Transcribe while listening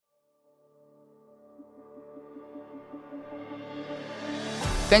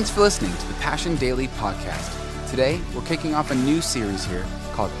Thanks for listening to the Passion Daily podcast. Today, we're kicking off a new series here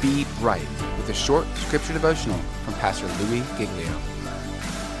called Be Bright with a short scripture devotional from Pastor Louis Giglio.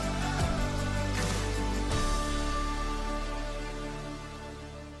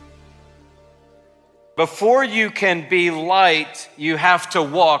 Before you can be light, you have to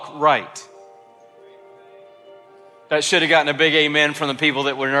walk right. That should have gotten a big amen from the people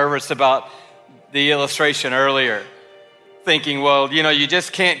that were nervous about the illustration earlier. Thinking, well, you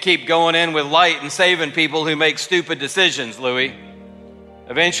just can't keep going in with light and saving people who make stupid decisions, Louis.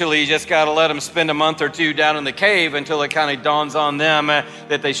 Eventually, you just got to let them spend a month or two down in the cave until it kind of dawns on them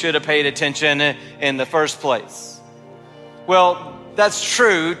that they should have paid attention in the first place. Well, that's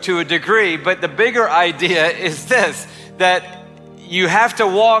true to a degree, but the bigger idea is this, that you have to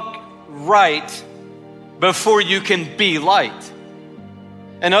walk right before you can be light.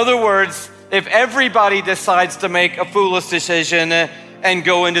 In other words, if everybody decides to make a foolish decision and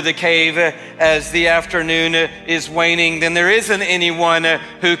go into the cave as the afternoon is waning, then there isn't anyone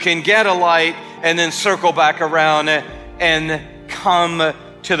who can get a light and then circle back around and come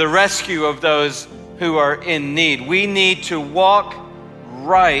to the rescue of those who are in need. We need to walk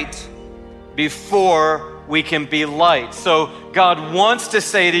right before we can be light. So God wants to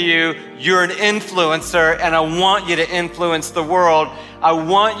say to you, you're an influencer, and I want you to influence the world. I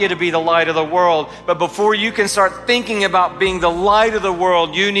want you to be the light of the world. But before you can start thinking about being the light of the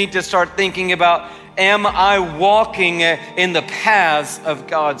world, you need to start thinking about, am I walking in the paths of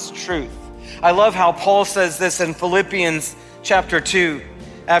God's truth? I love how Paul says this in Philippians chapter 2.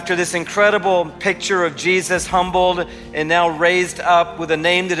 After this incredible picture of Jesus humbled and now raised up with a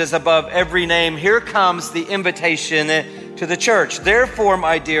name that is above every name, here comes the invitation to the church. Therefore,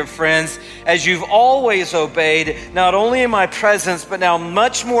 my dear friends, as you've always obeyed, not only in my presence, but now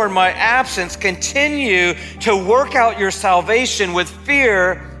much more in my absence, continue to work out your salvation with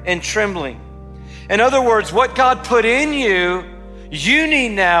fear and trembling. In other words, what God put in you, you need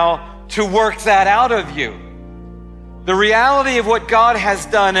now to work that out of you. The reality of what God has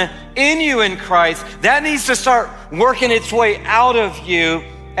done in you in Christ, that needs to start working its way out of you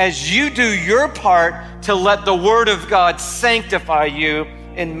as you do your part to let the Word of God sanctify you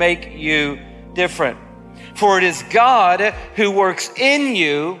and make you different. For it is God who works in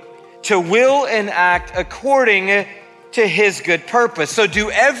you to will and act according to His good purpose. So do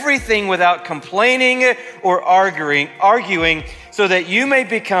everything without complaining or arguing, so that you may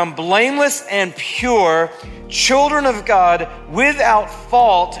become blameless and pure, children of God without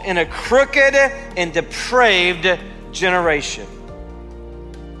fault in a crooked and depraved generation,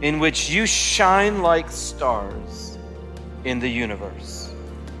 in which you shine like stars in the universe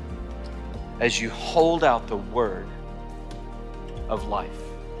as you hold out the word of life.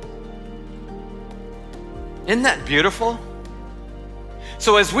 Isn't that beautiful?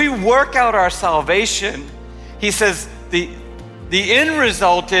 So as we work out our salvation, he says the end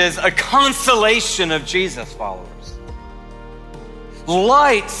result is a constellation of Jesus followers.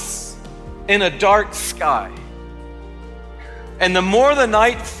 Lights in a dark sky. And the more the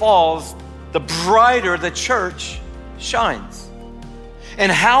night falls, the brighter the church shines.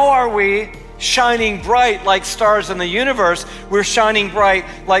 And how are we shining bright like stars in the universe? We're shining bright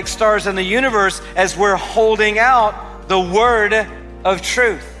like stars in the universe as we're holding out the word of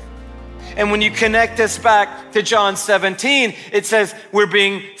truth. And when you connect this back to John 17, it says we're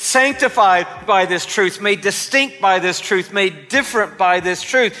being sanctified by this truth, made distinct by this truth, made different by this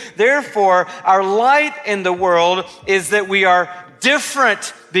truth. Therefore, our light in the world is that we are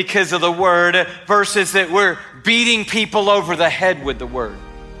different because of the word versus that we're beating people over the head with the word.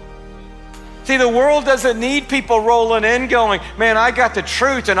 See, the world doesn't need people rolling in going, man, I got the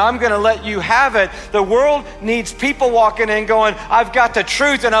truth and I'm going to let you have it. The world needs people walking in going, I've got the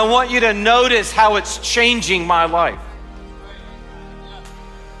truth and I want you to notice how it's changing my life.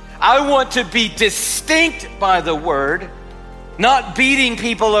 I want to be distinct by the word, not beating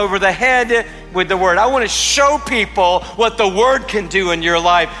people over the head with the word. I want to show people what the word can do in your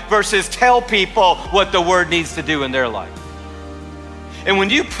life versus tell people what the word needs to do in their life. And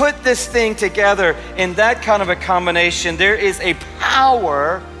when you put this thing together in that kind of a combination, there is a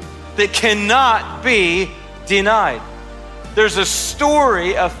power that cannot be denied. There's a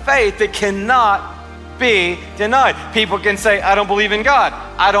story of faith that cannot be denied. People can say, I don't believe in God.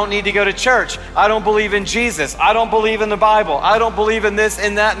 I don't need to go to church. I don't believe in Jesus. I don't believe in the Bible. I don't believe in this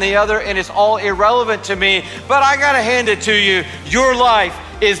and that and the other, and it's all irrelevant to me. But I got to hand it to you. Your life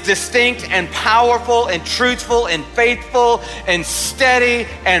is distinct and powerful and truthful and faithful and steady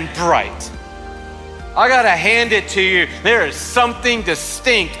and bright. I got to hand it to you. There is something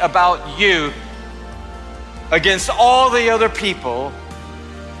distinct about you against all the other people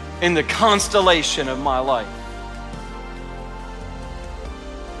in the constellation of my life.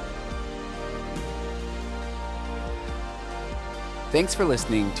 Thanks for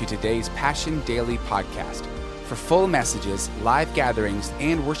listening to today's Passion Daily podcast. For full messages, live gatherings,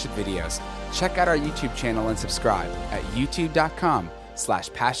 and worship videos, check out our YouTube channel and subscribe at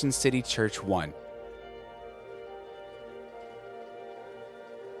youtube.com/PassionCityChurch1.